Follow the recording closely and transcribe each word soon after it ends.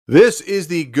This is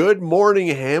the Good Morning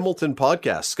Hamilton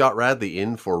podcast. Scott Radley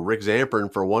in for Rick Zamperin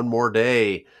for one more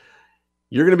day.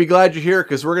 You're going to be glad you're here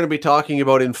because we're going to be talking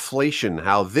about inflation,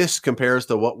 how this compares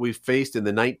to what we faced in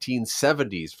the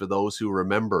 1970s for those who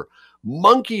remember.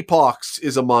 Monkeypox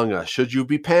is among us. Should you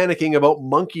be panicking about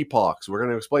monkeypox? We're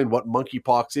going to explain what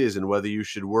monkeypox is and whether you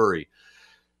should worry.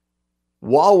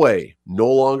 Huawei,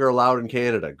 no longer allowed in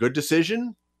Canada. Good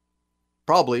decision?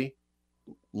 Probably.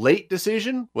 Late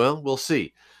decision? Well, we'll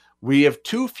see. We have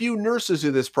too few nurses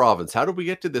in this province. How did we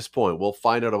get to this point? We'll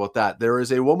find out about that. There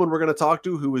is a woman we're going to talk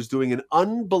to who is doing an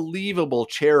unbelievable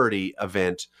charity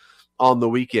event on the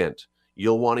weekend.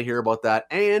 You'll want to hear about that.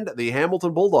 And the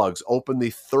Hamilton Bulldogs open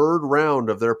the third round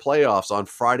of their playoffs on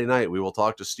Friday night. We will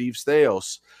talk to Steve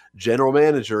Staios, general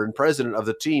manager and president of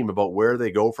the team, about where they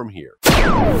go from here.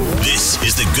 This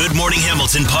is the Good Morning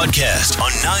Hamilton podcast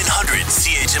on 900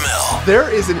 CHML. There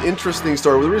is an interesting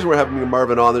story. The reason we're having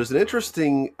Marvin on, there's an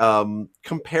interesting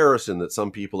comparison that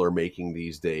some people are making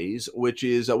these days, which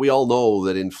is we all know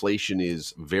that inflation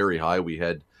is very high. We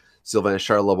had Sylvain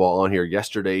Charlebois on here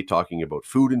yesterday talking about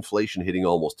food inflation hitting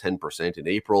almost 10% in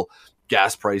April.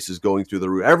 Gas prices going through the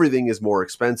roof. Everything is more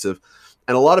expensive.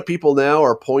 And a lot of people now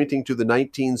are pointing to the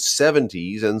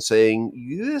 1970s and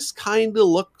saying, this kind of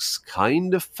looks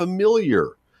kind of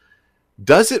familiar.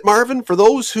 Does it, Marvin? For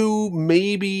those who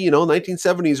maybe,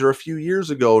 1970s or a few years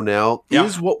ago now,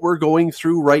 is what we're going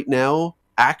through right now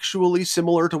actually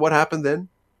similar to what happened then?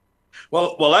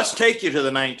 Well, let's take you to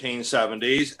the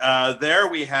 1970s. There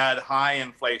we had high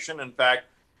inflation. In fact,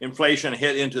 inflation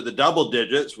hit into the double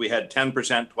digits. We had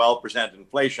 10%, 12%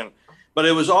 inflation. But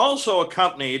it was also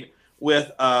accompanied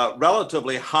with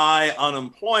relatively high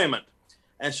unemployment.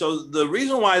 And so the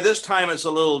reason why this time it's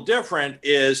a little different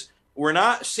is we're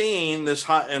not seeing this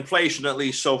high inflation, at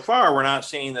least so far. We're not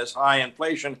seeing this high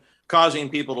inflation causing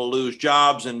people to lose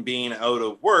jobs and being out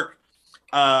of work.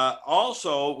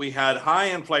 Also, we had high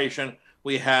inflation,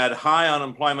 we had high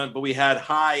unemployment, but we had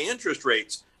high interest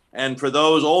rates. And for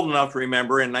those old enough to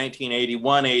remember, in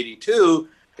 1981, 82,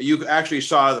 you actually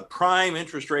saw the prime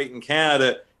interest rate in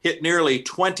Canada hit nearly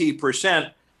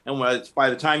 20%. And by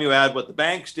the time you add what the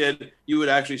banks did, you would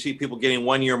actually see people getting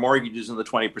one-year mortgages in the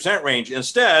 20% range.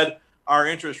 Instead, our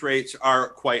interest rates are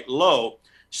quite low.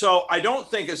 So I don't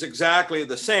think it's exactly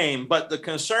the same, but the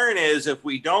concern is if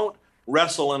we don't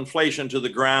wrestle inflation to the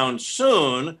ground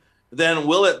soon, then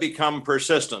will it become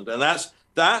persistent? And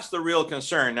that's the real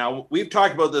concern. Now, we've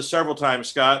talked about this several times,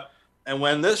 Scott, and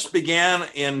when this began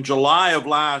in July of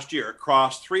last year,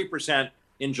 crossed 3%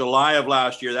 in July of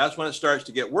last year, that's when it starts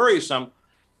to get worrisome.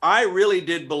 I really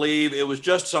did believe it was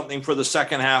just something for the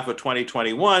second half of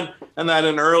 2021, and that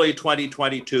in early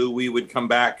 2022, we would come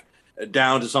back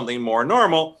down to something more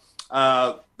normal.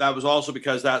 That was also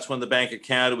because that's when the Bank of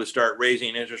Canada would start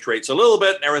raising interest rates a little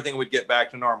bit and everything would get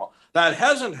back to normal. That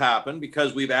hasn't happened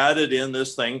because we've added in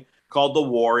this thing called the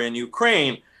war in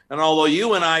Ukraine. And although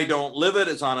you and I don't live it,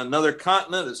 it's on another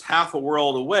continent, it's half a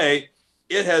world away,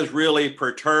 it has really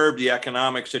perturbed the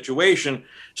economic situation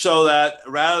so that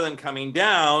rather than coming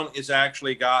down, it's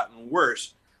actually gotten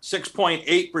worse.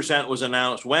 6.8% was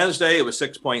announced Wednesday. It was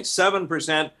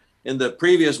 6.7% in the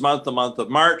previous month, the month of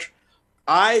March.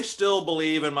 I still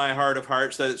believe in my heart of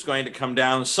hearts that it's going to come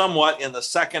down somewhat in the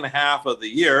second half of the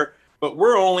year, but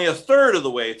we're only a third of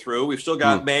the way through. We've still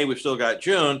got May, we've still got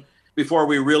June before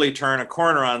we really turn a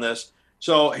corner on this.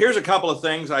 So here's a couple of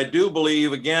things. I do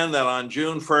believe, again, that on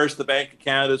June 1st, the Bank of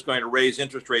Canada is going to raise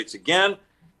interest rates again,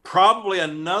 probably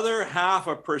another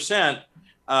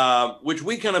 0.5%, which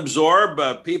we can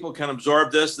absorb. People can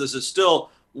absorb this. This is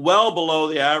still well below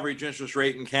the average interest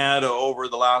rate in Canada over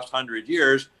the last 100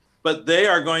 years. But they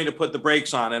are going to put the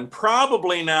brakes on. And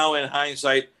probably now, in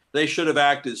hindsight, they should have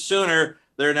acted sooner.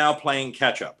 They're now playing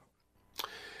catch up.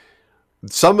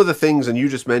 Some of the things, and you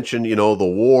just mentioned, the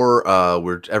war,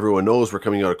 where everyone knows we're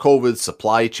coming out of COVID,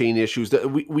 supply chain issues.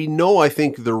 We know, I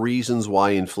think, the reasons why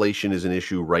inflation is an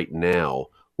issue right now.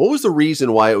 What was the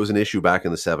reason why it was an issue back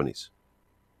in the 70s?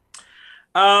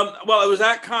 Well, it was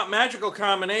that magical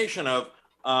combination of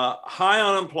high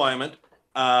unemployment.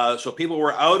 So people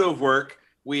were out of work.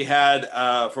 We had,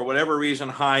 for whatever reason,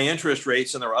 high interest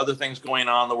rates, and there were other things going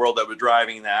on in the world that were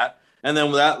driving that. And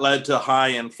then that led to high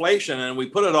inflation. And we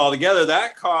put it all together.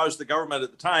 That caused the government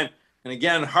at the time, and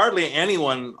again, hardly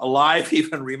anyone alive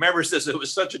even remembers this. It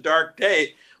was such a dark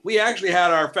day. We actually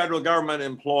had our federal government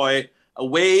employ a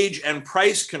wage and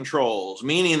price controls,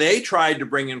 meaning they tried to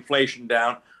bring inflation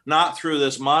down, not through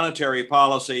this monetary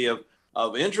policy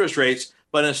of interest rates,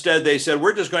 but instead they said,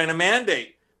 we're just going to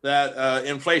mandate that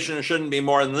inflation shouldn't be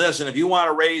more than this. And if you want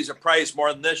to raise a price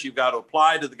more than this, you've got to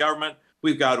apply to the government.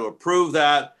 We've got to approve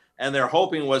that. and their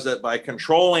hoping was that by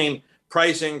controlling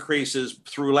price increases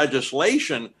through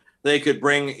legislation, they could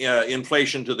bring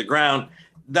inflation to the ground.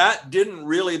 That didn't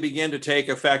really begin to take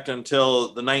effect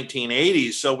until the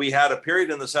 1980s. So we had a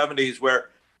period in the 70s where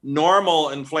normal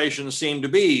inflation seemed to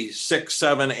be 6,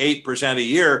 7, 8% a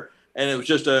year. And it was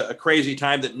just a crazy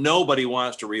time that nobody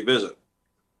wants to revisit.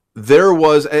 There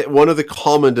was one of the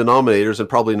common denominators, and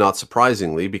probably not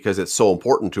surprisingly because it's so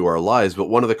important to our lives, but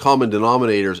one of the common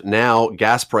denominators now,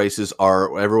 gas prices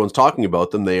are, everyone's talking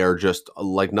about them. They are just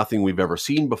like nothing we've ever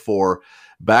seen before.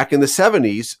 Back in the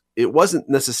 70s, it wasn't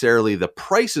necessarily the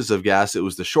prices of gas, it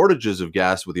was the shortages of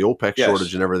gas with the OPEC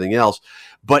shortage and everything else.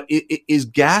 But is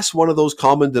gas one of those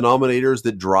common denominators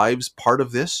that drives part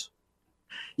of this?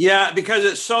 Yeah, because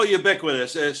it's so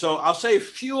ubiquitous. So I'll say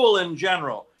fuel in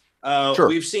general. Sure.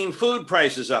 We've seen food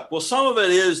prices up. Well, some of it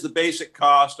is the basic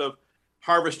cost of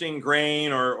harvesting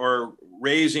grain or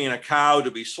raising a cow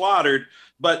to be slaughtered,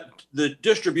 but the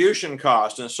distribution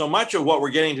cost. And so much of what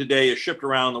we're getting today is shipped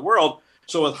around the world.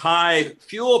 So with high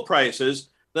fuel prices,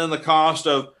 then the cost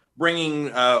of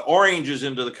bringing oranges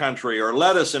into the country or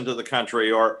lettuce into the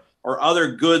country or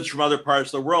other goods from other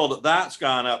parts of the world, that's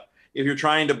gone up. If you're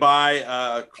trying to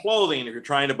buy clothing, if you're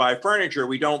trying to buy furniture,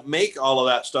 we don't make all of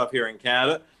that stuff here in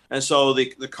Canada. And so the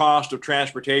cost of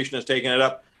transportation has taken it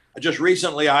up. Just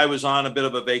recently, I was on a bit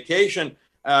of a vacation.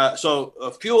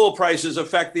 So fuel prices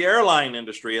affect the airline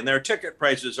industry and their ticket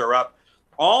prices are up.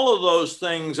 All of those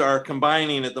things are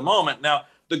combining at the moment. Now,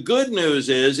 the good news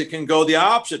is it can go the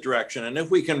opposite direction. And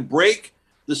if we can break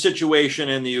the situation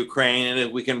in the Ukraine, and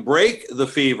if we can break the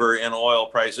fever in oil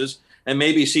prices and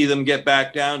maybe see them get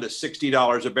back down to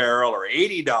 $60 a barrel or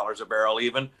 $80 a barrel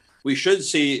even, we should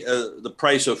see the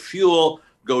price of fuel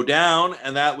go down,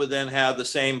 and that would then have the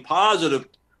same positive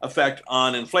effect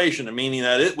on inflation, meaning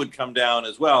that it would come down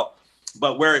as well.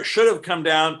 But where it should have come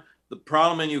down, the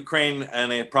problem in Ukraine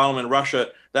and a problem in Russia,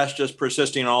 that's just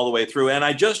persisting all the way through. And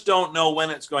I just don't know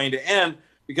when it's going to end,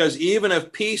 because even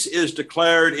if peace is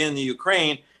declared in the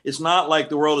Ukraine, it's not like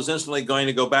the world is instantly going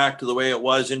to go back to the way it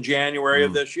was in January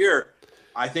of this year.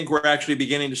 I think we're actually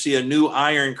beginning to see a new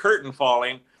iron curtain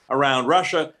falling around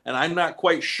Russia, and I'm not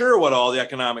quite sure what all the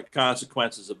economic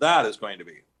consequences of that is going to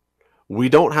be. We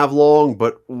don't have long,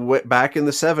 but back in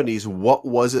the 70s, what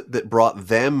was it that brought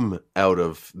them out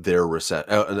of their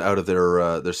out of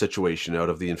their situation, out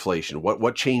of the inflation?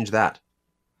 What changed that?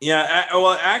 Yeah,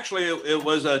 well, actually, it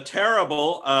was a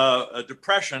terrible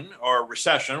depression or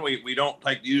recession. We don't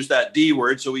like to use that D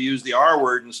word, so we use the R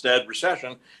word instead,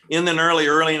 recession, in the early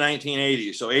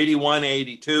 1980s. So 81,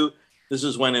 82. This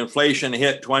is when inflation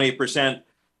hit 20%,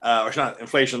 or it's not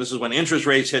inflation, this is when interest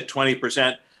rates hit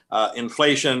 20%.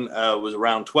 Inflation was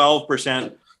around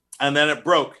 12%, and then it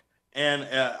broke. And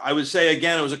I would say,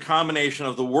 again, it was a combination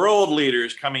of the world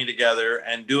leaders coming together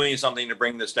and doing something to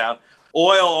bring this down.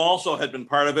 Oil also had been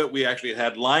part of it. We actually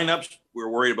had lineups. We were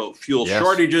worried about fuel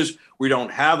shortages. We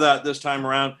don't have that this time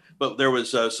around, but there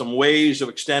was some ways of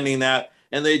extending that,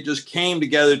 and they just came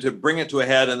together to bring it to a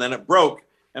head, and then it broke.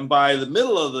 And by the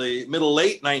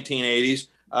late 1980s,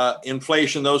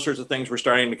 inflation, those sorts of things were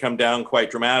starting to come down quite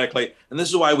dramatically. And this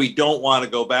is why we don't want to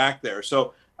go back there.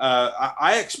 So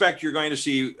I expect you're going to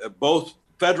see both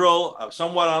federal,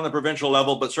 somewhat on the provincial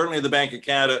level, but certainly the Bank of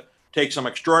Canada take some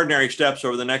extraordinary steps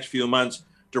over the next few months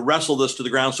to wrestle this to the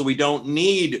ground so we don't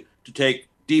need to take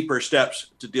deeper steps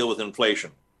to deal with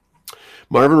inflation.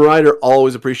 Marvin Ryder,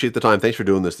 always appreciate the time. Thanks for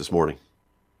doing this morning.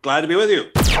 Glad to be with you.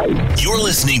 You're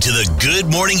listening to the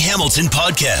Good Morning Hamilton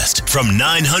podcast from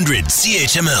 900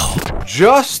 CHML.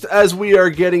 Just as we are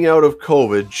getting out of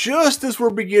COVID, just as we're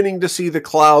beginning to see the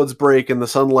clouds break and the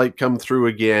sunlight come through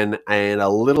again and a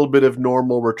little bit of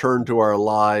normal return to our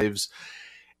lives,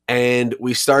 and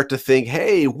we start to think,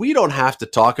 hey, we don't have to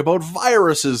talk about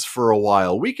viruses for a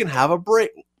while. We can have a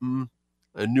break.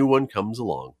 A new one comes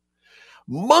along.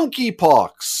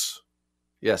 Monkeypox.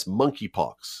 Yes,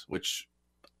 monkeypox, which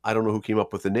I don't know who came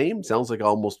up with the name. Sounds like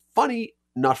almost funny,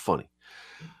 not funny.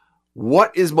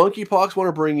 What is monkeypox? I want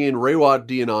to bring in Rewat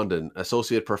Deonandan,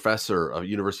 Associate Professor of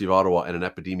University of Ottawa and an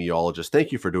epidemiologist.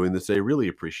 Thank you for doing this today. Really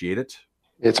appreciate it.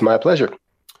 It's my pleasure.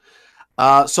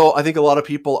 So I think a lot of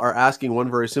people are asking one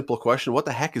very simple question. What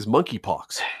the heck is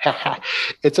monkeypox?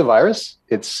 It's a virus.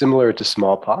 It's similar to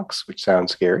smallpox, which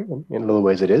sounds scary. In little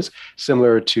ways it is.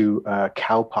 Similar to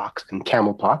cowpox and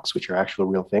camelpox, which are actual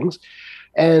real things.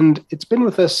 And it's been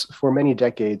with us for many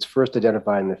decades, first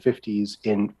identified in the 50s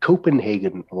in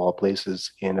Copenhagen, of all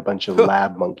places, in a bunch of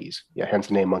lab monkeys. Yeah, hence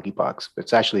the name monkeypox. But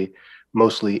it's actually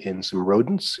mostly in some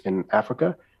rodents in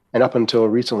Africa. And up until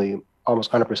recently,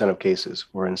 almost 100% of cases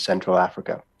were in Central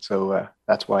Africa. So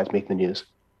that's why it's making the news.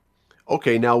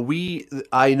 Okay, now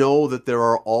I know that there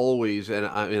are always, and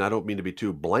I mean, I don't mean to be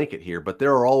too blanket here, but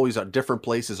there are always different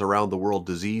places around the world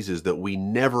diseases that we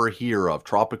never hear of,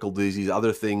 tropical disease,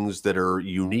 other things that are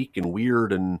unique and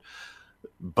weird,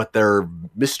 but they're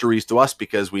mysteries to us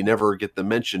because we never get them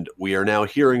mentioned. We are now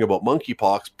hearing about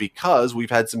monkeypox because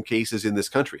we've had some cases in this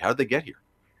country. How did they get here?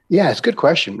 Yeah, it's a good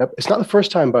question. It's not the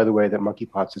first time, by the way, that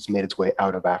monkeypox has made its way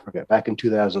out of Africa. Back in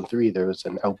 2003, there was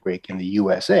an outbreak in the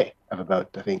USA of about,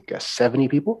 I think, 70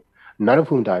 people, none of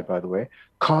whom died, by the way,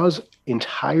 caused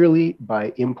entirely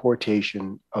by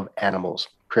importation of animals,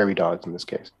 prairie dogs in this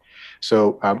case.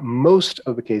 So most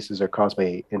of the cases are caused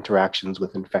by interactions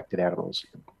with infected animals.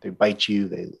 They bite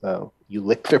you, you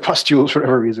lick their pustules for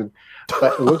whatever reason.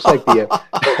 But it looks like I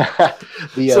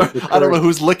don't know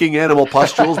who's licking animal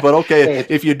pustules, but okay,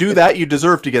 if you do that, you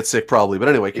deserve to get sick probably. But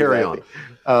anyway, carry on.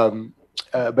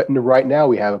 But right now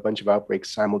we have a bunch of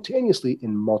outbreaks simultaneously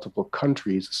in multiple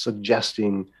countries,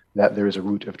 suggesting that there is a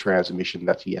route of transmission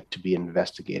that's yet to be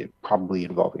investigated, probably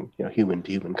involving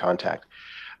human-to-human contact.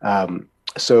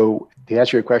 So to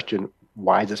answer your question,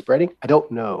 why is it spreading? I don't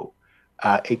know.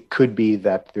 It could be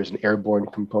that there's an airborne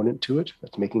component to it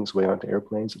that's making its way onto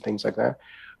airplanes and things like that.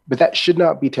 But that should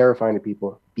not be terrifying to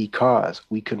people because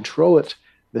we control it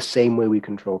the same way we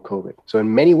control COVID. So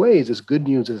in many ways, this good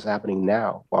news is happening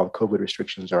now while COVID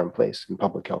restrictions are in place and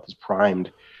public health is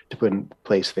primed to put in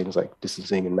place things like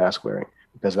distancing and mask wearing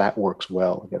because that works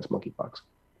well against monkeypox.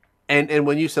 And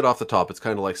when you said off the top, it's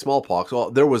kind of like smallpox.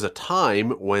 Well, there was a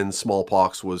time when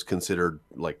smallpox was considered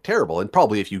like terrible. And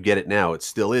probably if you get it now, it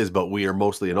still is, but we are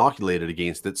mostly inoculated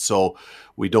against it. So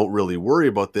we don't really worry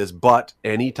about this. But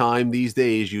anytime these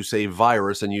days you say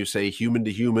virus and you say human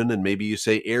to human and maybe you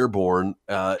say airborne,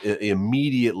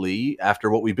 immediately after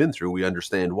what we've been through, we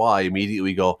understand why.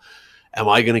 Immediately we go, am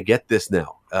I going to get this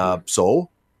now? So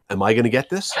am I going to get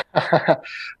this?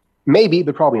 Maybe,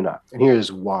 but probably not. And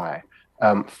here's why.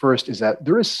 First is that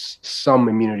there is some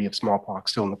immunity of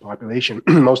smallpox still in the population.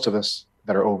 Most of us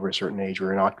that are over a certain age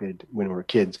were inoculated when we were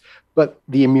kids, but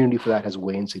the immunity for that has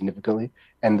waned significantly.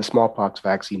 And the smallpox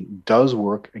vaccine does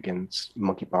work against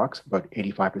monkeypox, about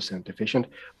 85% efficient,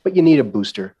 but you need a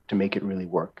booster to make it really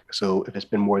work. So if it's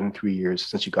been more than 3 years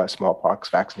since you got smallpox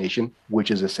vaccination,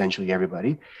 which is essentially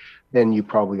everybody, then you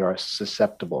probably are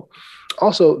susceptible.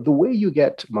 Also, the way you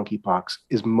get monkeypox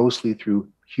is mostly through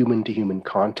human-to-human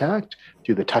contact,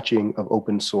 through the touching of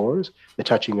open sores, the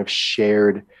touching of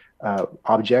shared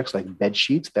objects like bed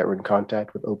sheets that were in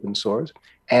contact with open sores,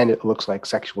 and it looks like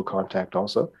sexual contact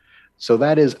also. So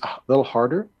that is a little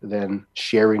harder than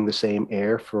sharing the same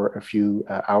air for a few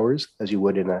hours as you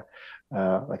would in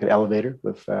like an elevator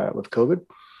with COVID.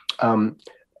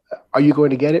 Are you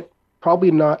going to get it?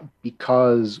 Probably not,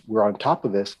 because we're on top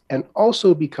of this, and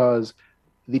also because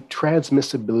the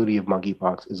transmissibility of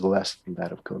monkeypox is less than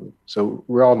that of COVID. So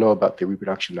we all know about the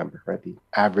reproduction number, right? The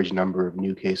average number of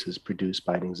new cases produced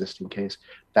by an existing case.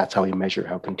 That's how we measure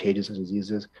how contagious the disease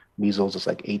is. Measles is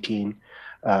like 18.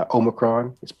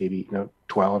 Omicron is maybe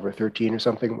 12 or 13 or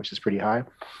something, which is pretty high.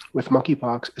 With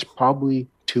monkeypox, it's probably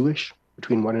 2-ish,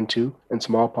 between 1 and 2. And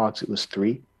smallpox, it was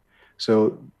 3.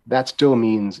 So that still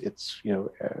means it's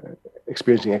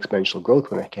experiencing exponential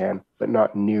growth when it can, but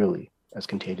not nearly as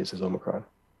contagious as Omicron.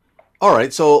 All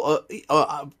right, so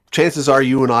chances are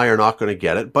you and I are not going to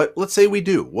get it, but let's say we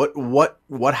do.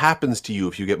 What happens to you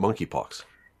if you get monkeypox?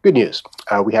 Good news.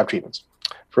 We have treatments.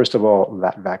 First of all,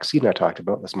 that vaccine I talked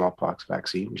about, the smallpox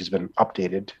vaccine, which has been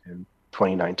updated in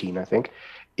 2019, I think,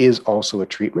 is also a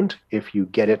treatment. If you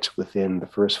get it within the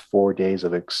first 4 days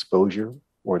of exposure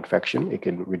or infection, it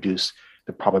can reduce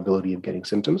the probability of getting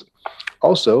symptoms.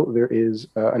 Also, there is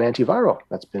an antiviral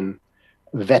that's been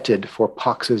vetted for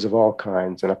poxes of all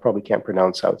kinds, and I probably can't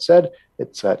pronounce how it's said.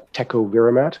 It's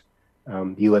tecovirimat.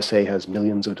 The USA has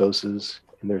millions of doses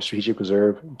in their strategic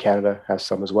reserve. Canada has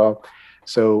some as well.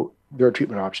 So there are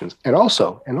treatment options. And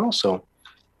also,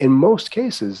 in most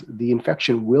cases, the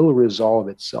infection will resolve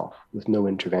itself with no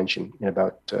intervention in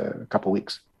about a couple of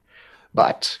weeks.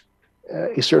 But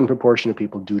a certain proportion of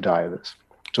people do die of this.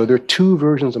 So there are 2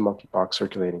 versions of monkeypox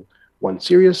circulating, one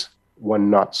serious, one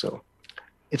not so.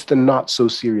 It's the not so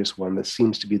serious one that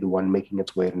seems to be the one making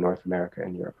its way to North America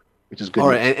and Europe, which is good. All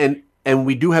right, and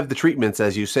we do have the treatments,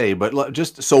 as you say, but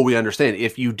just so we understand,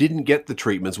 if you didn't get the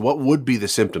treatments, what would be the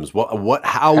symptoms?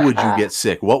 How would you get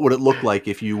sick? What would it look like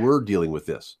if you were dealing with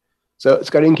this? So it's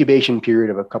got an incubation period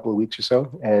of a couple of weeks or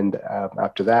so, and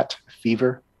after that,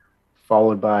 fever,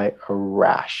 followed by a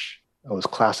rash. Those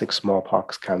classic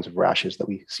smallpox kinds of rashes that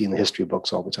we see in the history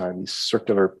books all the time, these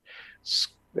circular,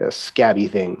 scabby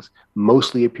things,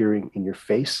 mostly appearing in your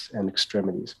face and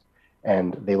extremities.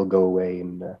 and they will go away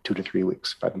in 2 to 3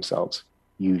 weeks by themselves,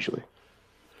 usually.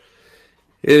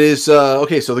 It is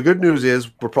okay. So the good news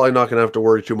is we're probably not going to have to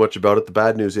worry too much about it. The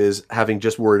bad news is, having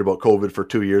just worried about COVID for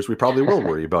 2 years, we probably will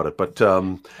worry about it. But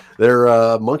they're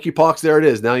monkeypox. There it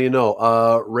is. Now you know.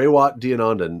 Rewat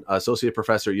Deonandan, Associate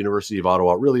Professor at University of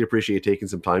Ottawa. Really appreciate taking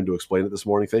some time to explain it this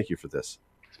morning. Thank you for this.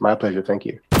 It's my pleasure. Thank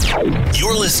you.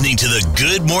 You're listening to the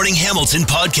Good Morning Hamilton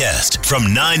podcast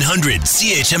from 900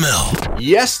 CHML.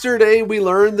 Yesterday, we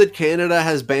learned that Canada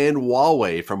has banned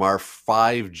Huawei from our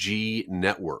 5G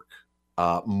network.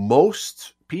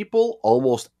 Most people,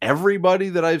 almost everybody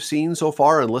that I've seen so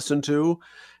far and listened to,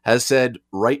 has said,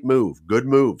 right move, good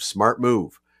move, smart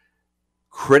move.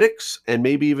 Critics, and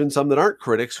maybe even some that aren't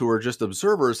critics who are just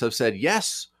observers, have said,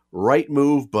 yes, right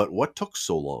move, but what took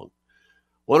so long?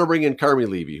 I want to bring in Carmi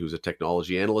Levy, who's a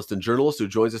technology analyst and journalist who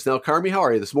joins us now. Carmi, how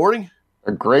are you this morning?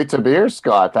 Great to be here,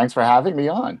 Scott. Thanks for having me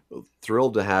on.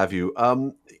 Thrilled to have you.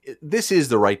 This is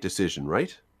the right decision,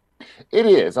 right? It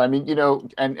is. I mean,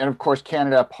 and of course,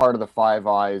 Canada, part of the Five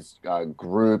Eyes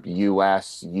group,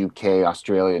 US, UK,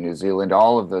 Australia, New Zealand,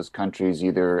 all of those countries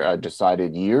either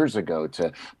decided years ago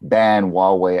to ban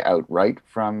Huawei outright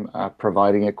from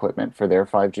providing equipment for their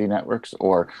 5G networks,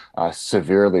 or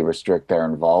severely restrict their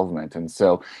involvement. And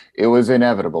so it was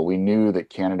inevitable. We knew that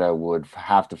Canada would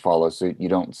have to follow, so you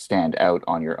don't stand out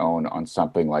on your own on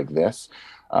something like this.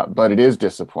 But it is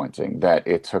disappointing that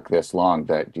it took this long,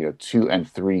 that 2 and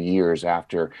 3 years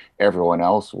after everyone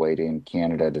else weighed in,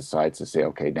 Canada decides to say,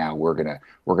 okay, now we're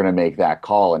gonna make that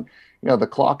call. And the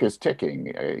clock is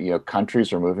ticking.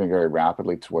 Countries are moving very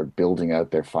rapidly toward building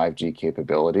out their 5G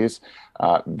capabilities.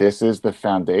 This is the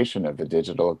foundation of the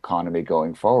digital economy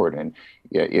going forward. And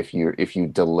if you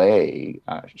delay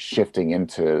shifting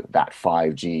into that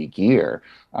 5G gear,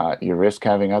 you risk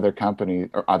having other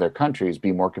countries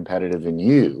be more competitive than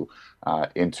you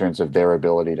in terms of their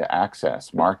ability to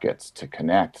access markets, to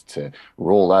connect, to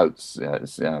roll out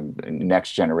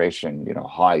next generation,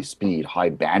 high speed, high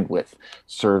bandwidth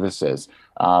services.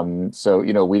 So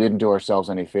we didn't do ourselves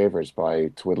any favors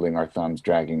by twiddling our thumbs,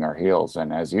 dragging our heels,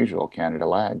 and as usual, Canada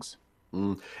lags.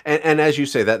 And as you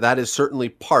say, that is certainly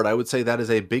part. I would say that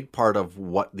is a big part of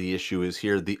what the issue is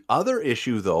here. The other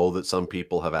issue, though, that some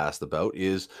people have asked about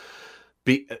is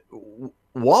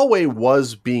Huawei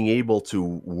was being able to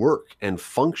work and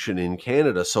function in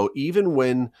Canada. So did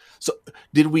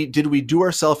we do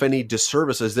ourselves any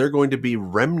disservice? Is there going to be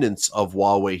remnants of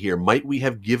Huawei here? Might we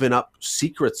have given up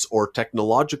secrets or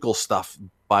technological stuff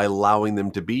by allowing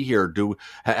them to be here?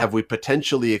 Have we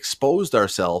potentially exposed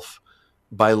ourselves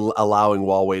by allowing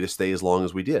Huawei to stay as long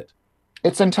as we did?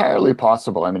 It's entirely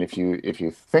possible. I mean, if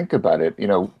you think about it,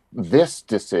 this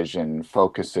decision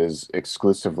focuses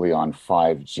exclusively on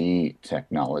 5G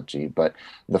technology, but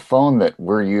the phone that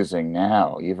we're using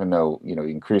now, even though,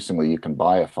 increasingly you can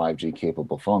buy a 5G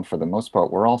capable phone, for the most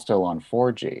part, we're all still on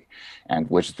 4G, and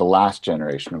which is the last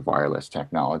generation of wireless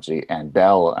technology. And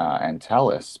Bell and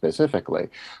TELUS specifically,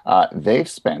 they've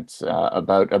spent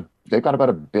they've got about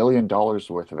 $1 billion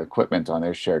worth of equipment on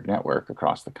their shared network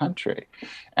across the country.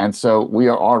 And so we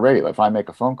are already, if I make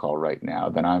a phone call right now,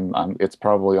 then it's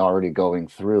probably already going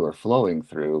through or flowing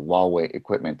through Huawei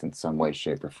equipment in some way,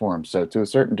 shape, or form. So to a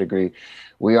certain degree,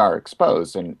 we are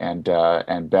exposed, and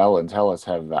Bell and TELUS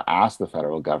have asked the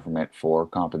federal government for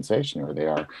compensation, or they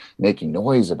are making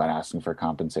noise about asking for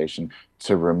compensation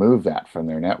to remove that from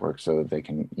their network so that they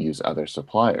can use other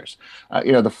suppliers.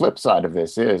 The flip side of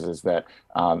this is that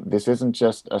this isn't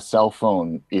just a cell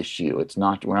phone issue.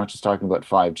 We're not just talking about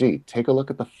 5G. Take a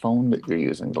look at the phone that you're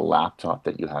using, the laptop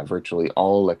that you have. Virtually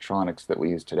all electronics that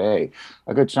we use today,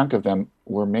 a good chunk of them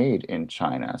were made in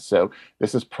China. So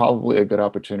this is probably a good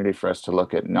opportunity for us to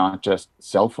look at not just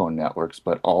cell phone networks,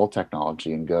 but all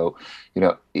technology and go,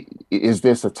 is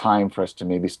this a time for us to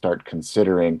maybe start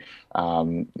considering,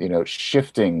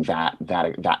 shifting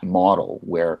that model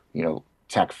where,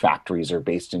 tech factories are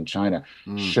based in China.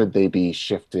 Should they be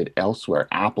shifted elsewhere?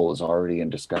 Apple is already in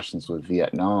discussions with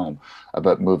Vietnam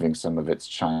about moving some of its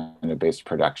China-based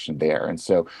production there. And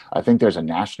so I think there's a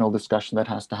national discussion that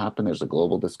has to happen. There's a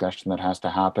global discussion that has to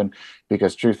happen,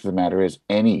 because truth of the matter is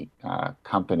any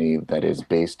company that is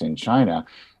based in China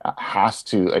has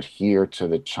to adhere to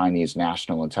the Chinese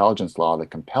national intelligence law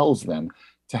that compels them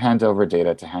to hand over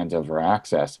data, to hand over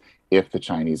access if the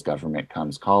Chinese government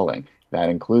comes calling. That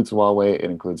includes Huawei. It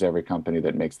includes every company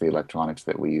that makes the electronics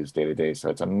that we use day to day. So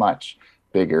it's a much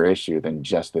bigger issue than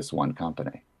just this one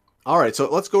company. All right, so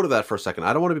let's go to that for a second.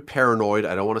 I don't want to be paranoid.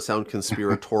 I don't want to sound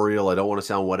conspiratorial. I don't want to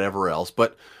sound whatever else.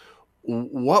 But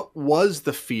What was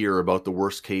the fear about the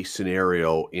worst case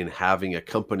scenario in having a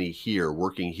company here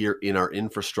working here in our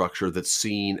infrastructure that's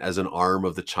seen as an arm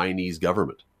of the Chinese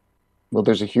government? Well,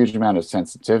 there's a huge amount of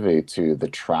sensitivity to the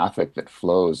traffic that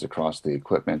flows across the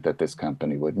equipment that this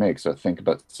company would make. So think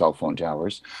about cell phone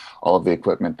towers, all of the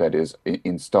equipment that is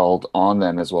installed on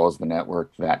them, as well as the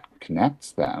network that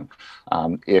connects them.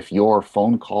 If your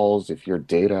phone calls, if your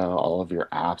data, all of your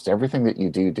apps, everything that you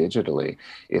do digitally,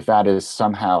 if that is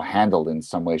somehow handled in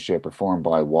some way, shape, or form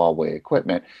by Huawei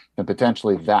equipment, then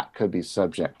potentially that could be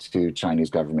subject to Chinese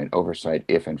government oversight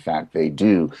if, in fact, they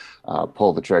do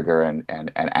pull the trigger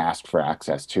and ask for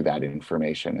access to that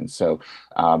information. And so,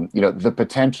 the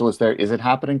potential is there. Is it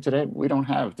happening today? We don't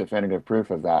have definitive proof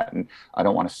of that. And I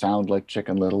don't want to sound like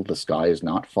Chicken Little. The sky is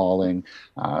not falling.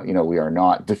 We are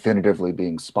not definitively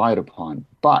being spied upon.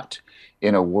 But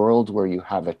in a world where you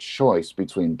have a choice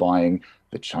between buying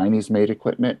the Chinese-made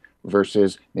equipment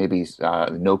versus maybe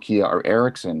Nokia or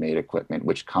Ericsson-made equipment,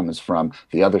 which comes from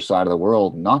the other side of the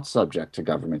world, not subject to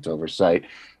government oversight,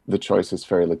 the choice is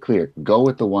fairly clear. Go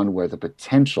with the one where the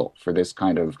potential for this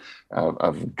kind of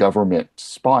government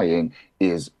spying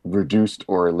is reduced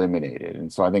or eliminated.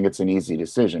 And so I think it's an easy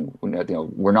decision.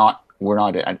 We're not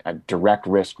at direct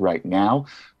risk right now,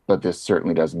 but this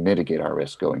certainly does mitigate our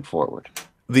risk going forward.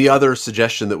 The other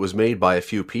suggestion that was made by a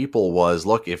few people was,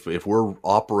 look, if we're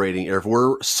operating, or if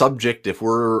we're subject, if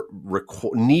we're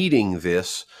needing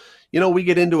this, we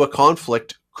get into a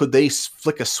conflict. Could they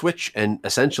flick a switch and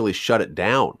essentially shut it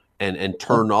down and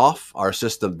turn off our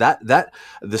system? That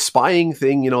the spying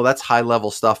thing, that's high level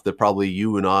stuff that probably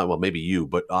you and I, well, maybe you,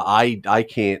 but I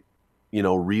can't,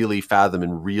 really fathom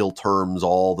in real terms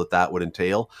all that would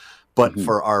entail. But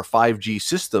for our 5G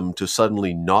system to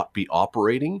suddenly not be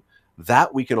operating,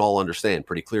 that we can all understand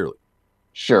pretty clearly.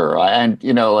 Sure. And,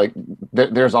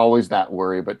 there's always that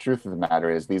worry. But truth of the matter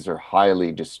is these are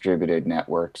highly distributed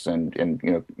networks. And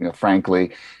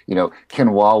frankly, can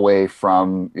Huawei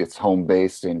from its home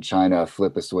base in China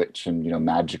flip a switch and,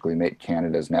 magically make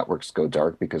Canada's networks go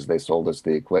dark because they sold us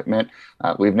the equipment?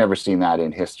 We've never seen that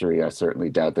in history. I certainly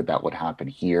doubt that would happen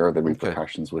here. The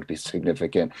repercussions would be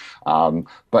significant.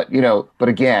 But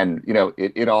again,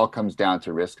 it all comes down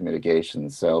to risk mitigation.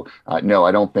 So, no,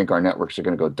 I don't think our networks are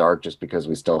going to go dark just because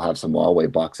we still have some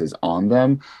Huawei boxes on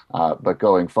them. But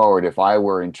going forward, if I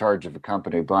were in charge of a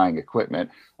company buying equipment,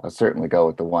 I'll certainly go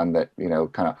with the one that,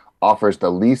 kind of offers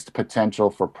the least potential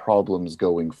for problems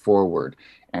going forward.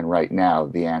 And right now,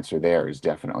 the answer there is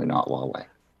definitely not Huawei.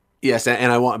 Yes,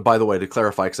 and I want, by the way, to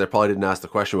clarify, because I probably didn't ask the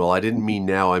question well, I didn't mean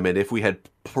now. I meant if we had,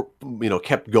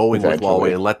 kept going with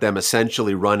Huawei and let them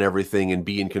essentially run everything and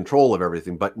be in control of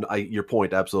everything. But your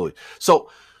point, absolutely.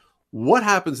 So what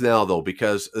happens now, though,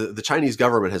 because the Chinese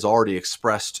government has already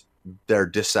expressed their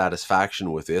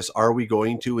dissatisfaction with this? Are we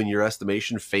going to, in your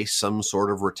estimation, face some sort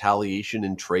of retaliation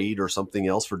in trade or something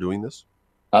else for doing this?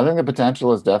 I think the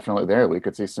potential is definitely there. We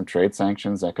could see some trade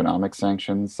sanctions, economic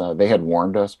sanctions. They had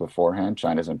warned us beforehand.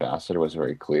 China's ambassador was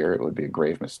very clear. It would be a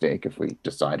grave mistake if we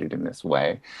decided in this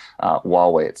way.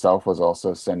 Huawei itself was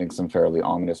also sending some fairly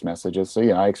ominous messages. So,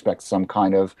 yeah, I expect some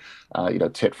kind of,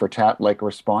 tit for tat like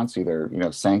response, either,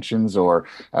 sanctions, or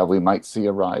we might see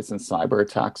a rise in cyber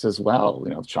attacks as well.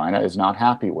 China is not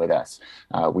happy with us.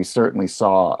 We certainly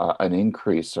saw an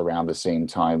increase around the same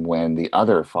time when the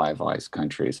other Five Eyes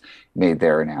countries made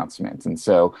their announcements. And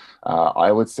so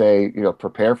I would say,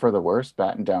 prepare for the worst,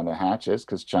 batten down the hatches,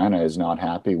 because China is not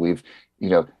happy. We've,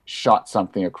 shot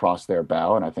something across their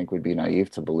bow, and I think we'd be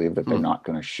naive to believe that they're not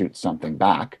going to shoot something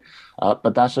back.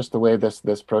 But that's just the way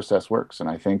this process works. And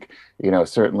I think,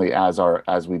 certainly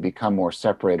as we become more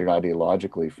separated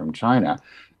ideologically from China,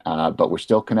 but we're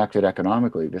still connected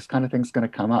economically, this kind of thing's going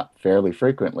to come up fairly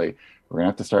frequently. We're going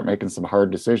to have to start making some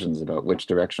hard decisions about which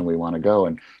direction we want to go.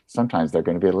 And sometimes they're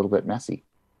going to be a little bit messy.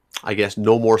 I guess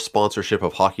no more sponsorship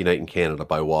of Hockey Night in Canada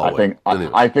by Huawei.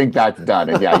 I think that's done.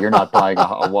 And yeah, you're not buying a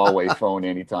Huawei phone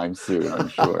anytime soon, I'm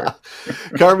sure.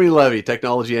 Carmi Levy,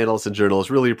 technology analyst and journalist.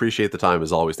 Really appreciate the time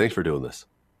as always. Thanks for doing this.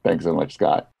 Thanks so much,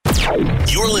 Scott.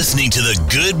 You're listening to the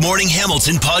Good Morning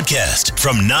Hamilton podcast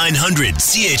from 900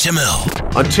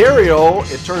 CHML. Ontario,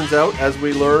 it turns out, as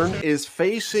we learn, is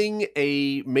facing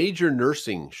a major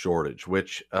nursing shortage,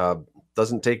 which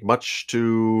doesn't take much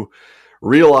to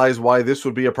realize why this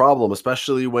would be a problem,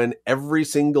 especially when every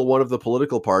single one of the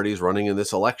political parties running in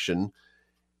this election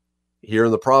here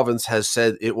in the province has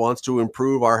said it wants to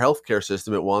improve our healthcare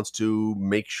system. It wants to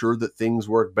make sure that things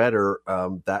work better.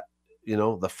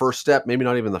 The first step, maybe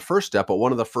not even the first step, but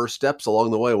one of the first steps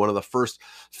along the way, one of the first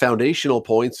foundational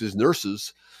points is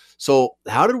nurses. So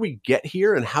how did we get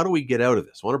here and how do we get out of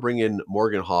this? I want to bring in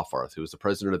Morgan Hoffarth, who is the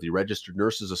president of the Registered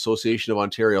Nurses Association of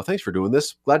Ontario. Thanks for doing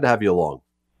this. Glad to have you along.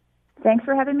 Thanks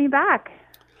for having me back.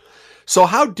 So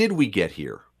how did we get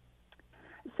here?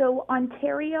 So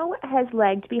Ontario has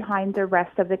lagged behind the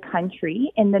rest of the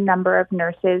country in the number of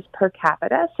nurses per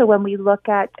capita. So when we look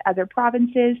at other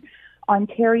provinces,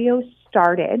 Ontario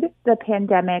started the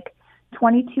pandemic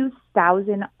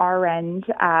 22,000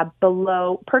 RNs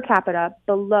below per capita,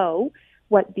 below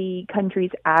what the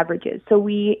country's average is. So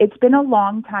it's been a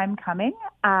long time coming,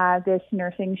 this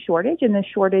nursing shortage and the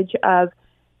shortage of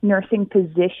nursing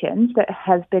positions that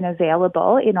has been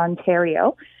available in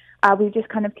Ontario. We've just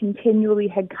kind of continually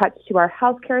had cuts to our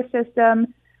healthcare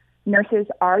system. Nurses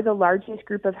are the largest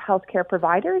group of healthcare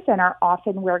providers and are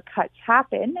often where cuts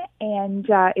happen. And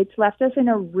it's left us in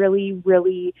a really,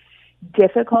 really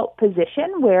difficult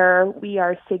position where we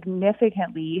are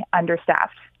significantly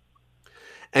understaffed.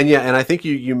 And I think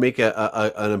you make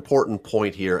an important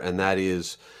point here, and that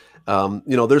is,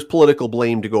 there's political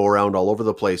blame to go around all over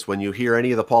the place when you hear any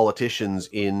of the politicians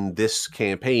in this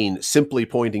campaign simply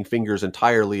pointing fingers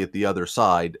entirely at the other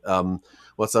side.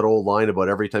 What's that old line about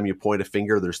every time you point a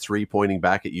finger, there's three pointing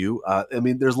back at you?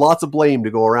 There's lots of blame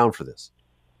to go around for this.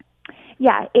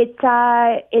 Yeah, it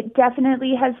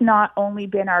definitely has not only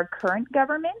been our current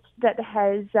government that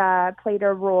has played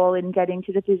a role in getting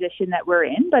to the position that we're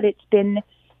in, but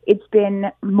it's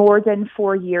been more than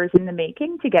 4 years in the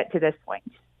making to get to this point.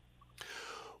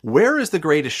 Where is the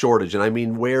greatest shortage? And I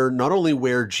mean, not only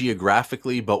where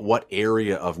geographically, but what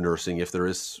area of nursing, if there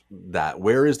is that?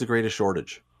 Where is the greatest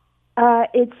shortage?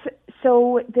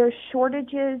 There's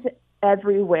shortages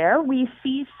everywhere. We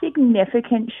see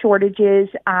significant shortages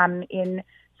in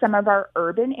some of our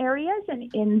urban areas and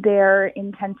in their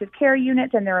intensive care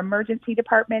units and their emergency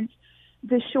departments.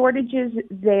 The shortages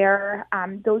there,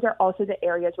 those are also the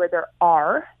areas where there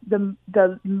are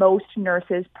the most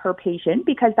nurses per patient,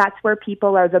 because that's where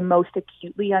people are the most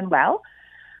acutely unwell.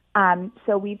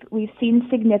 So we've seen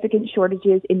significant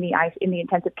shortages in the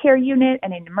intensive care unit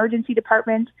and in emergency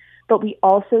departments, but we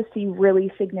also see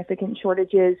really significant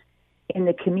shortages in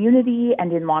the community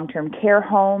and in long-term care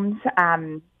homes.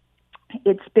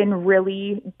 It's been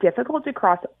really difficult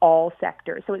across all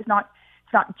sectors. So it's not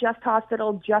just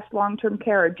hospital, just long-term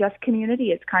care, or just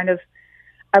community. It's kind of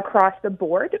across the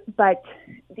board. But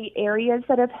the areas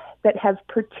that have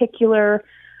particular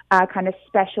kind of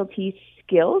specialty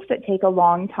skills that take a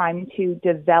long time to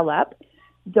develop,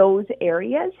 those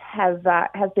areas have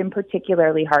been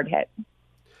particularly hard hit.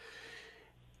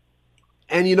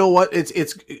 And you know what?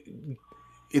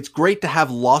 It's great to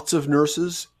have lots of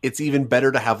nurses. It's even better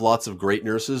to have lots of great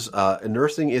nurses.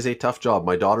 Nursing is a tough job.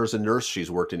 My daughter's a nurse. She's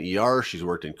worked in ER. She's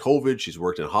worked in COVID. She's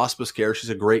worked in hospice care. She's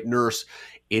a great nurse.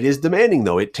 It is demanding,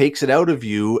 though. It takes it out of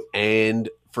you. And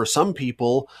for some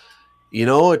people,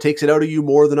 it takes it out of you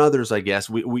more than others, I guess.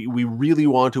 We really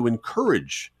want to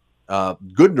encourage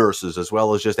good nurses as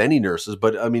well as just any nurses.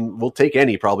 But, we'll take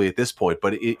any probably at this point.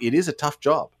 But it is a tough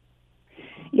job.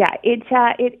 Yeah,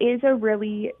 it is a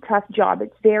really tough job.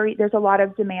 There's a lot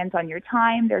of demands on your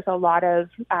time. There's a lot of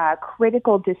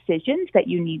critical decisions that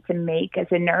you need to make as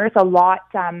a nurse.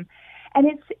 And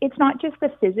it's not just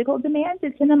the physical demands;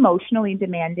 it's an emotionally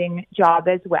demanding job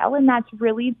as well. And that's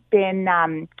really been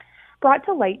brought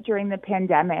to light during the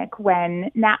pandemic,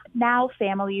 when now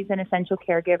families and essential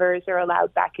caregivers are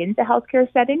allowed back into healthcare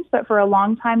settings, but for a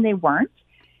long time they weren't.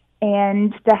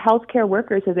 And the healthcare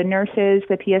workers, or the nurses,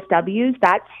 the PSWs,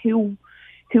 that's who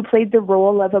played the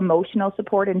role of emotional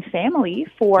support and family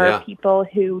for people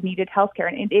who needed healthcare.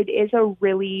 And it is a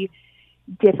really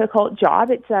difficult job.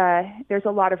 There's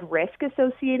a lot of risk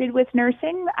associated with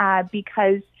nursing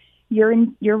because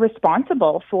you're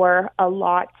responsible for a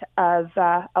lot of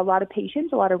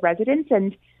patients, a lot of residents,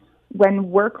 and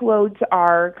when workloads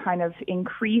are kind of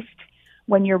increased,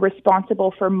 when you're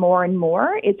responsible for more and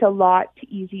more, it's a lot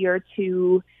easier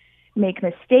to make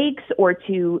mistakes or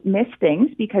to miss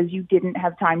things because you didn't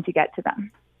have time to get to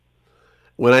them.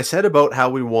 When I said about how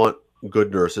we want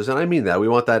good nurses, and I mean that, we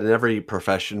want that in every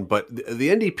profession, but the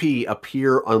NDP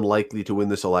appear unlikely to win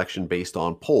this election based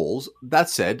on polls. That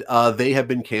said, they have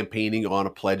been campaigning on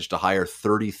a pledge to hire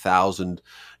 30,000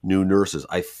 new nurses.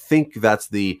 I think that's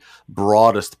the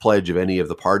broadest pledge of any of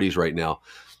the parties right now.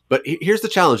 But here's the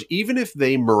challenge. Even if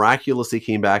they miraculously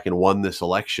came back and won this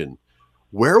election,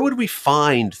 where would we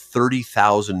find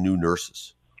 30,000 new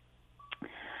nurses?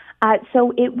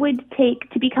 So it would take,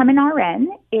 to become an RN,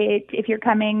 if you're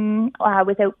coming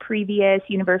without previous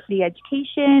university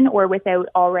education or without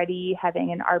already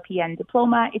having an RPN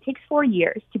diploma, it takes 4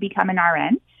 years to become an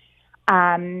RN.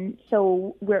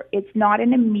 So it's not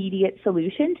an immediate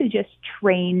solution to just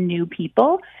train new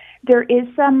people. There is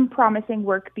some promising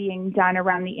work being done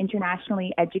around the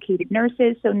internationally educated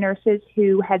nurses, so nurses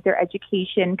who had their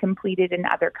education completed in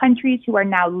other countries who are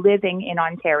now living in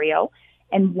Ontario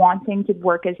and wanting to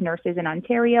work as nurses in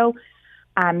Ontario,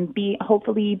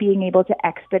 hopefully being able to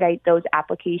expedite those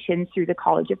applications through the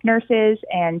College of Nurses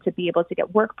and to be able to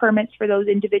get work permits for those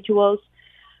individuals.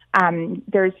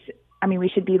 We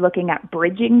should be looking at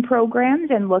bridging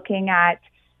programs and looking at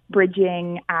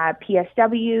bridging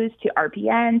PSWs to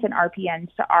RPNs and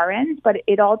RPNs to RNs, but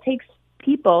it all takes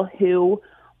people who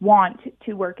want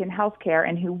to work in healthcare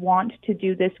and who want to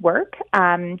do this work.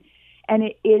 And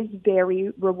it is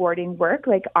very rewarding work.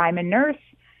 Like, I'm a nurse.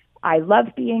 I love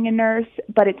being a nurse,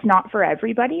 but it's not for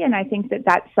everybody. And I think that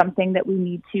that's something that we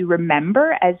need to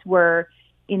remember as we're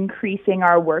increasing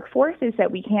our workforce, is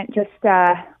that we can't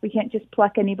just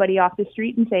pluck anybody off the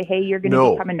street and say, hey, you're going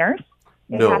to become a nurse.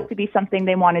 It has to be something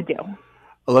they want to do.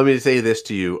 Let me say this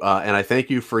to you, and I thank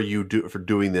you for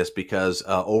doing this, because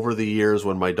over the years,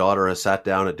 when my daughter has sat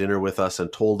down at dinner with us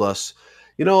and told us,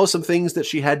 some things that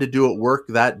she had to do at work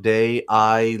that day,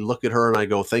 I look at her and I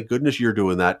go, thank goodness you're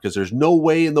doing that, because there's no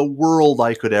way in the world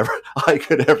I could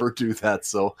ever do that.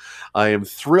 So I am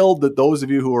thrilled that those of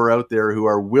you who are out there who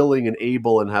are willing and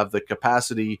able and have the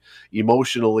capacity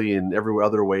emotionally and every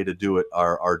other way to do it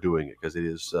are doing it, because it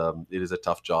is a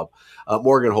tough job.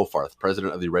 Morgan Hofarth,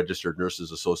 president of the Registered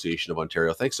Nurses Association of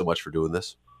Ontario, thanks so much for doing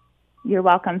this. You're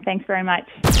welcome. Thanks very much.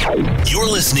 You're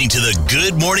listening to the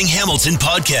Good Morning Hamilton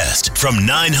podcast from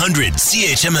 900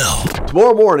 CHML.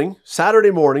 Tomorrow morning,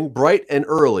 Saturday morning, bright and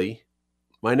early,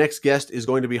 my next guest is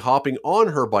going to be hopping on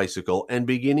her bicycle and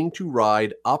beginning to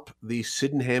ride up the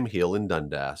Sydenham Hill in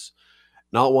Dundas.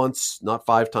 Not once, not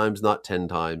 5 times, not 10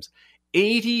 times,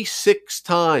 86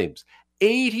 times.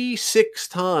 86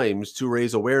 times to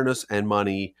raise awareness and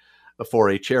money for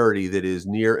a charity that is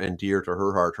near and dear to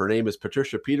her heart. Her name is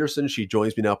Patricia Peterson. She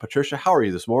joins me now. Patricia, how are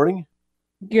you this morning?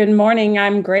 Good morning.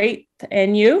 I'm great.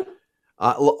 And you?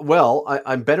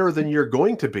 I'm better than you're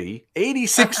going to be.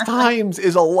 86 times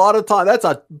is a lot of time. That's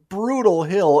a brutal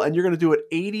hill, and you're going to do it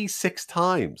 86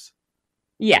 times.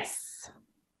 Yes.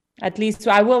 At least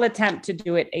I will attempt to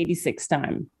do it 86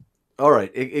 times. All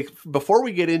right. Before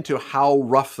we get into how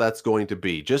rough that's going to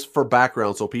be, just for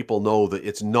background, so people know that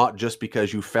it's not just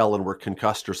because you fell and were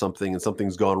concussed or something and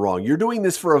something's gone wrong. You're doing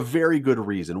this for a very good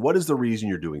reason. What is the reason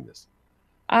you're doing this?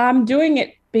 I'm doing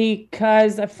it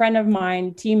because a friend of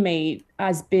mine, teammate,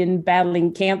 has been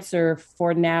battling cancer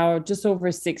for now just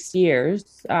over 6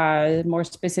 years, more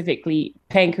specifically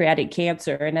pancreatic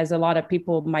cancer. And as a lot of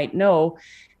people might know,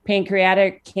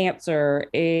 pancreatic cancer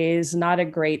is not a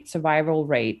great survival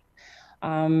rate.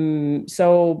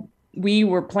 So we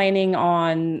were planning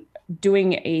on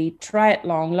doing a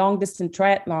triathlon, long distance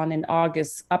triathlon in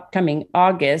upcoming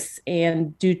August.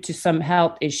 And due to some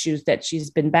health issues that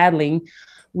she's been battling,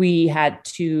 we had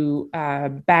to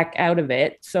back out of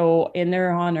it. So in her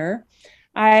honor,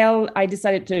 I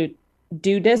decided to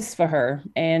do this for her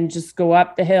and just go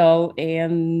up the hill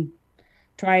and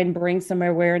try and bring some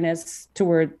awareness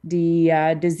toward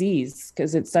the disease,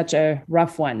 because it's such a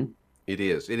rough one. It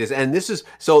is. And this is,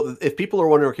 so if people are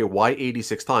wondering, okay, why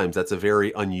 86 times? That's a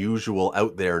very unusual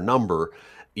out there number.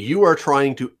 You are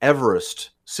trying to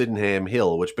Everest Sydenham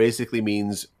Hill, which basically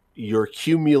means your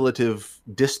cumulative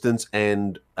distance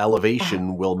and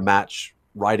elevation will match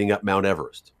riding up Mount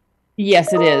Everest.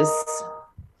 Yes, it is.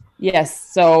 Yes.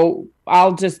 So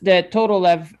the total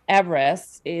of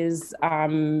Everest is,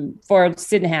 for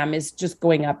Sydenham, is just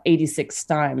going up 86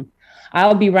 times.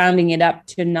 I'll be rounding it up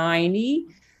to 90.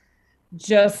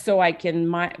 Just so I can,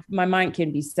 my mind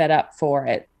can be set up for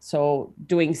it. So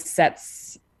doing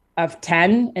sets of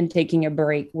 10 and taking a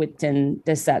break within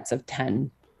the sets of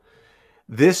 10.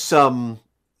 This, I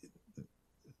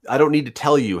don't need to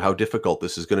tell you how difficult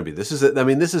this is going to be. This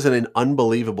is an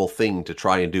unbelievable thing to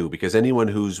try and do, because anyone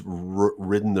who's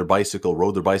rode their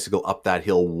bicycle up that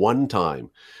hill one time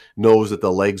knows that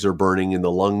the legs are burning and the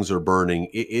lungs are burning.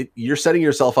 You're setting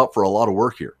yourself up for a lot of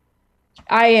work here.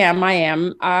 I am.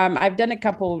 I've done a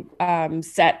couple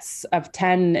sets of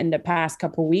 10 in the past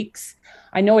couple weeks.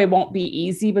 I know it won't be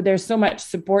easy, but there's so much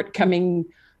support coming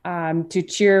to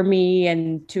cheer me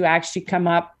and to actually come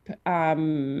up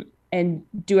and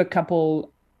do a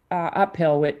couple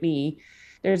uphill with me.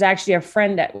 There's actually a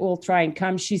friend that will try and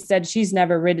come. She said she's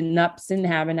never ridden up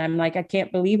Sydenham, and I'm like, I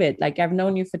can't believe it. Like, I've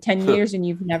known you for 10 years and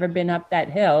you've never been up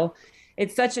that hill.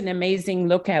 It's such an amazing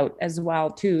lookout as well,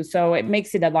 too. So it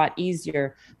makes it a lot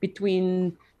easier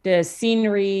between the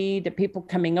scenery, the people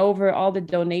coming over, all the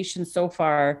donations so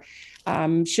far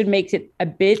should make it a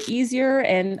bit easier.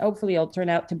 And hopefully it'll turn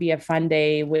out to be a fun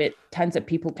day with tons of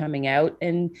people coming out.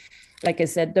 And like I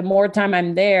said, the more time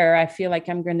I'm there, I feel like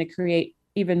I'm going to create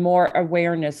even more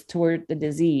awareness toward the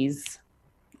disease.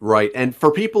 Right. And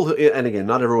for people who, and again,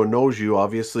 not everyone knows you,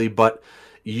 obviously, but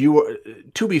you,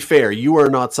 to be fair, you are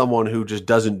not someone who just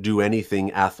doesn't do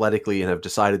anything athletically and have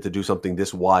decided to do something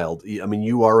this wild. I mean,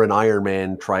 you are an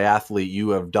Ironman triathlete. You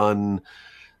have done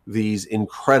these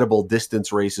incredible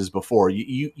distance races before.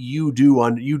 You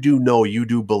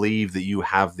do believe that you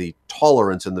have the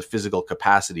tolerance and the physical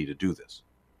capacity to do this.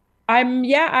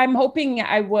 I'm hoping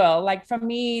I will. Like, for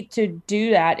me to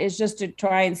do that is just to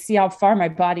try and see how far my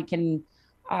body can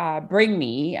bring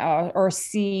me, or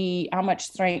see how much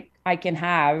strength I can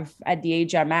have at the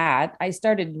age I'm at. I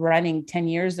started running 10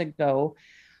 years ago,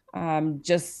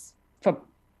 just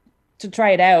to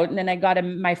try it out. And then I got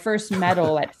my first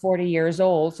medal at 40 years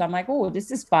old. So I'm like, oh,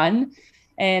 this is fun.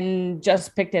 And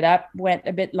just picked it up, went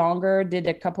a bit longer, did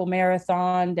a couple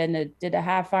marathon, then did a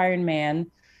half Ironman.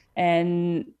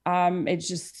 And it's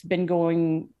just been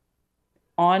going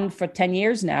on for 10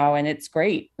 years now. And it's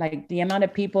great. Like, the amount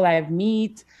of people I've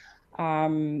met,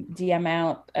 the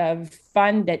amount of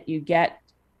fun that you get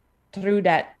through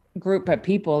that group of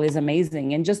people is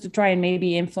amazing. And just to try and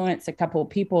maybe influence a couple of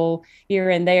people here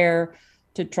and there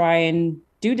to try and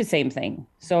do the same thing.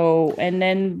 So, and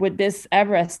then with this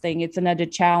Everest thing, it's another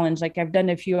challenge. Like, I've done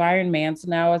a few Ironmans.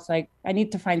 Now it's like, I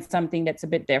need to find something that's a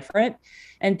bit different.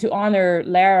 And to honor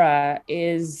Lara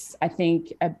is, I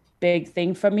think, a big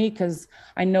thing for me, because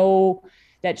I know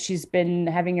that she's been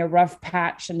having a rough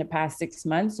patch in the past 6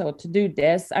 months. So to do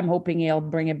this, I'm hoping it'll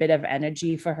bring a bit of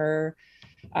energy for her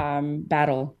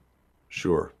battle.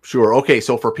 Sure. Okay,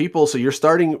 so for people, so you're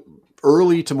starting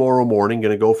early tomorrow morning,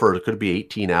 going to go for, it could be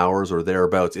 18 hours or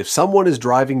thereabouts. If someone is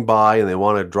driving by and they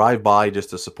want to drive by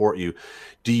just to support you,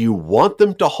 do you want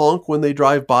them to honk when they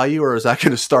drive by you, or is that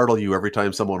going to startle you every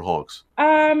time someone honks?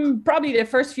 Probably the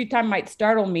first few times might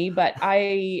startle me, but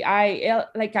I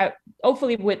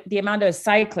hopefully with the amount of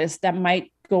cyclists that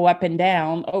might go up and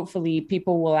down, hopefully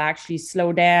people will actually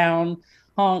slow down,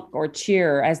 honk, or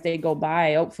cheer as they go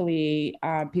by. Hopefully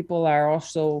people are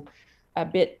also a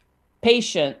bit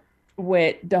patient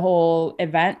with the whole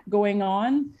event going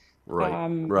on.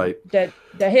 Right.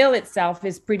 The hill itself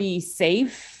is pretty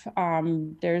safe.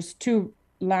 There's 2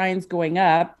 lines going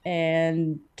up,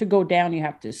 and to go down you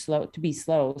have to be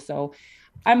slow. So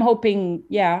I'm hoping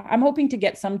to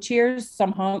get some cheers,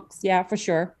 some honks. Yeah, for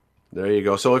sure. There you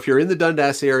go. So if you're in the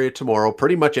Dundas area tomorrow,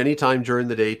 pretty much any time during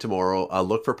the day tomorrow,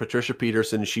 look for Patricia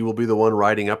Peterson. She will be the one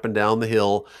riding up and down the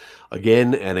hill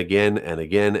again and again and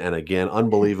again and again.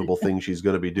 Unbelievable things she's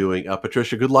going to be doing.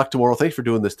 Patricia, good luck tomorrow. Thanks for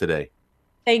doing this today.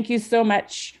 Thank you so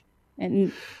much.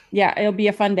 And yeah, it'll be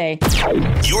a fun day.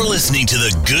 You're listening to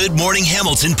the Good Morning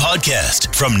Hamilton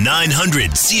podcast from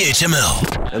 900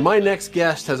 CHML. And my next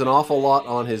guest has an awful lot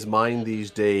on his mind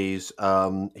these days.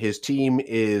 His team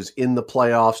is in the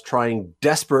playoffs, trying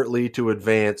desperately to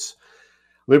advance.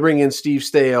 Let me bring in Steve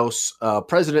Staios,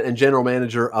 president and general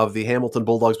manager of the Hamilton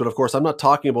Bulldogs. But of course, I'm not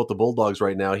talking about the Bulldogs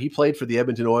right now. He played for the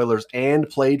Edmonton Oilers and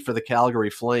played for the Calgary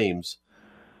Flames.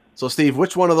 So, Steve,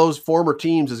 which one of those former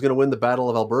teams is going to win the Battle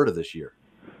of Alberta this year?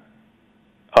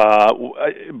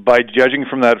 By judging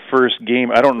from that first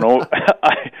game, I don't know.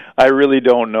 I really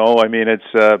don't know. I mean, it's.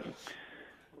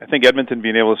 I think Edmonton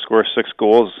being able to score 6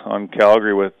 goals on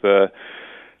Calgary with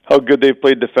how good they've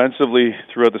played defensively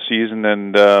throughout the season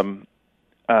and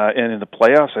in the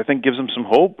playoffs, I think gives them some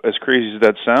hope. As crazy as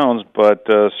that sounds, but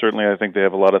certainly I think they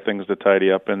have a lot of things to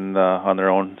tidy up on their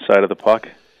own side of the puck.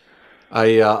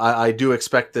 I do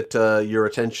expect that your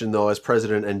attention, though, as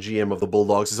president and GM of the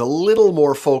Bulldogs, is a little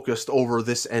more focused over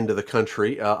this end of the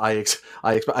country.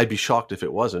 I'd be shocked if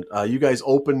it wasn't. You guys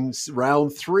opened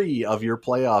round 3 of your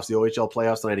playoffs, the OHL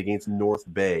playoffs tonight against North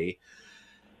Bay.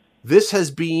 This has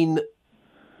been,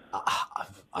 I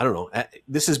don't know,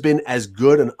 this has been as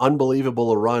good and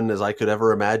unbelievable a run as I could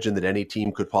ever imagine that any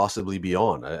team could possibly be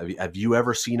on. Have you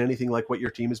ever seen anything like what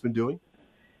your team has been doing?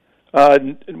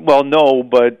 Well, no,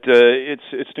 but it's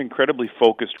an incredibly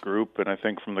focused group, and I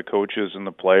think from the coaches and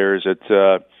the players, it's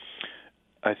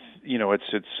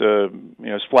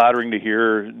flattering to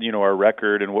hear our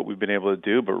record and what we've been able to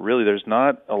do, but really there's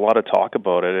not a lot of talk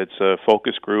about it. It's a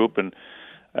focused group, and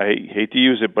I hate to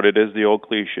use it, but it is the old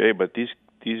cliche. But these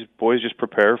boys just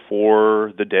prepare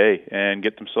for the day and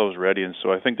get themselves ready, and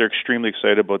so I think they're extremely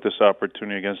excited about this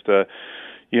opportunity against a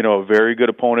very good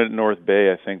opponent in North Bay.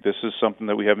 I think this is something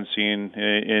that we haven't seen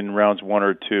in rounds 1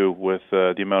 or 2 with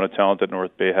the amount of talent that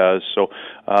North Bay has. So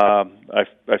I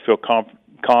feel confident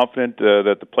confident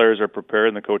that the players are prepared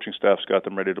and the coaching staff's got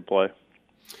them ready to play.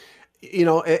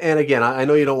 And again, I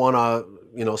know you don't want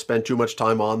to, spend too much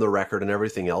time on the record and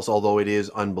everything else, although it is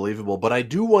unbelievable. But I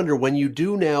do wonder, when you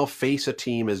do now face a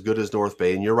team as good as North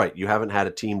Bay, and you're right, you haven't had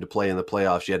a team to play in the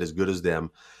playoffs yet as good as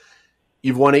them.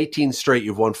 You've won 18 straight.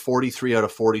 You've won 43 out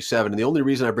of 47. And the only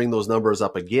reason I bring those numbers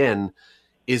up again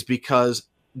is because,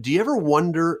 do you ever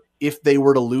wonder if they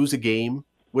were to lose a game,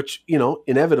 which,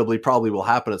 inevitably probably will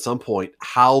happen at some point,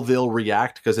 how they'll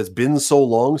react, because it's been so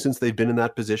long since they've been in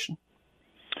that position?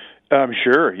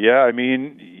 Sure. Yeah. I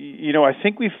mean, I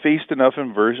think we've faced enough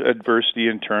adversity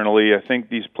internally. I think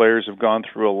these players have gone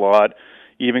through a lot,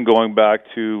 even going back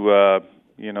to,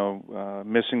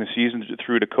 missing the season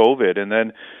through to COVID. And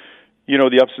then,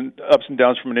 the ups and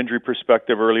downs from an injury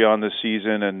perspective early on this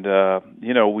season. And,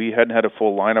 we hadn't had a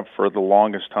full lineup for the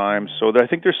longest time. So I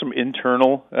think there's some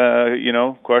internal,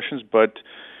 questions, but,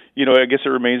 I guess it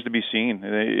remains to be seen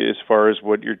as far as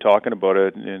what you're talking about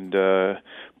it. And,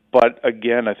 but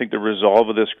again, I think the resolve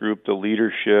of this group, the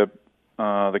leadership,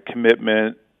 the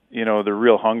commitment, the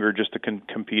real hunger just to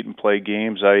compete and play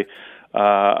games.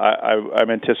 I'm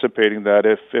anticipating that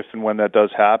if and when that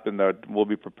does happen, that we'll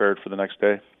be prepared for the next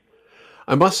day.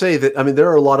 I must say that, there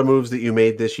are a lot of moves that you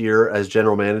made this year as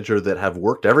general manager that have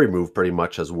worked. Every move pretty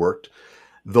much has worked.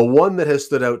 The one that has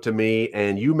stood out to me,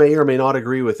 and you may or may not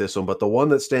agree with this one, but the one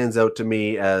that stands out to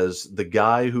me as the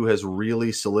guy who has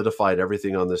really solidified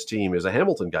everything on this team is a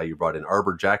Hamilton guy you brought in,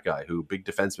 Arber Xhekaj, big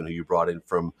defenseman who you brought in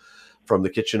from the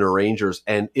Kitchener Rangers.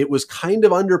 And it was kind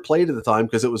of underplayed at the time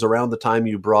because it was around the time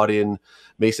you brought in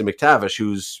Mason McTavish,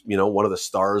 who's, one of the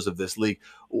stars of this league.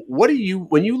 What do you,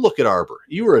 when you look at Arber,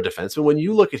 you were a defenseman, when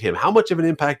you look at him, how much of an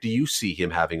impact do you see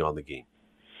him having on the game?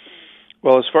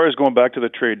 Well, as far as going back to the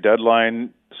trade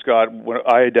deadline, Scott, what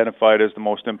I identified as the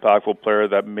most impactful player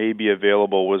that may be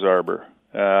available was Arber,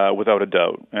 without a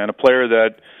doubt. And a player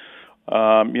that,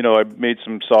 I made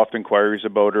some soft inquiries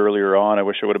about earlier on. I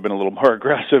wish I would have been a little more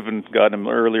aggressive and gotten him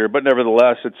earlier. But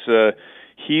nevertheless,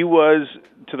 he was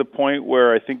to the point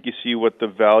where I think you see what the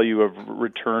value of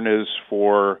return is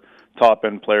for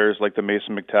top-end players like the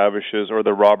Mason McTavishes or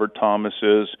the Robert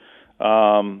Thomases.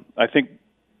 I think,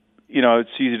 it's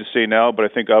easy to say now, but I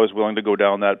think I was willing to go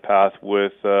down that path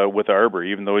with Arber,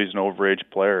 even though he's an overage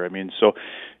player. I mean, so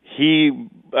he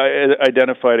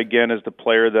identified again as the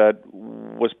player that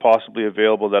was possibly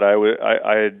available that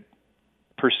I had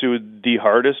pursued the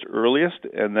hardest, earliest.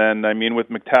 And then, with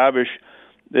McTavish,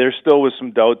 there still was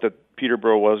some doubt that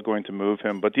Peterborough was going to move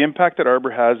him. But the impact that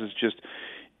Arber has is just,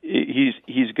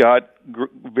 he's got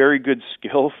very good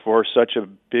skill for such a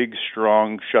big,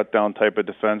 strong, shutdown type of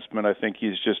defenseman. I think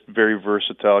he's just very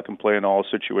versatile, can play in all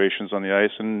situations on the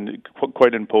ice, and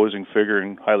quite an imposing figure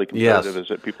and highly competitive, as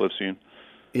people have seen.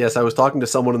 Yes, I was talking to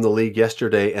someone in the league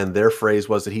yesterday, and their phrase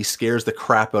was that he scares the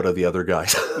crap out of the other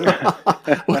guys,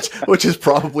 which is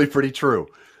probably pretty true.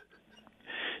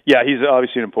 Yeah, he's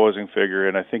obviously an imposing figure,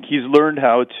 and I think he's learned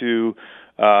how to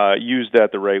use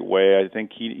that the right way. I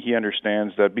think he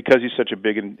understands that because he's such a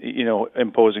big and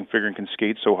imposing figure and can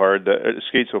skate so hard,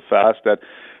 skate so fast, that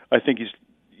I think he's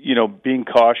being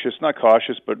cautious, not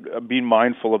cautious, but being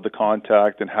mindful of the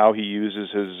contact and how he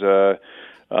uses his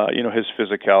his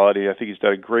physicality. I think he's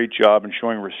done a great job in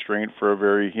showing restraint for a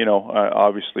very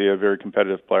obviously a very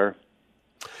competitive player.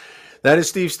 That is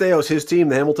Steve Staios. His team,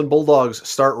 the Hamilton Bulldogs,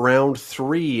 start round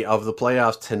 3 of the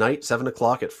playoffs tonight, 7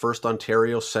 o'clock at First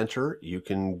Ontario Centre.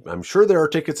 I'm sure there are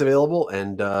tickets available,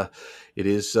 and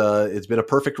it's been a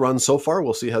perfect run so far.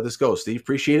 We'll see how this goes. Steve,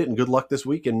 appreciate it, and good luck this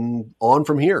week and on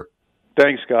from here.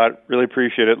 Thanks, Scott. Really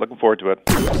appreciate it. Looking forward to it.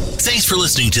 Thanks for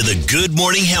listening to the Good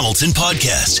Morning Hamilton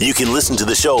podcast. You can listen to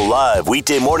the show live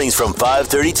weekday mornings from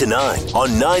 5:30 to 9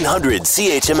 on 900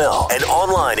 CHML and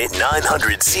online at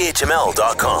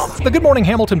 900CHML.com. The Good Morning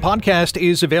Hamilton podcast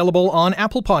is available on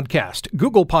Apple Podcast,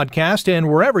 Google Podcast, and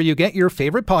wherever you get your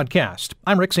favorite podcast.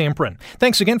 I'm Rick Zamprin.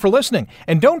 Thanks again for listening.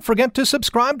 And don't forget to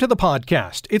subscribe to the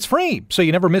podcast. It's free, so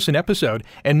you never miss an episode.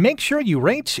 And make sure you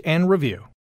rate and review.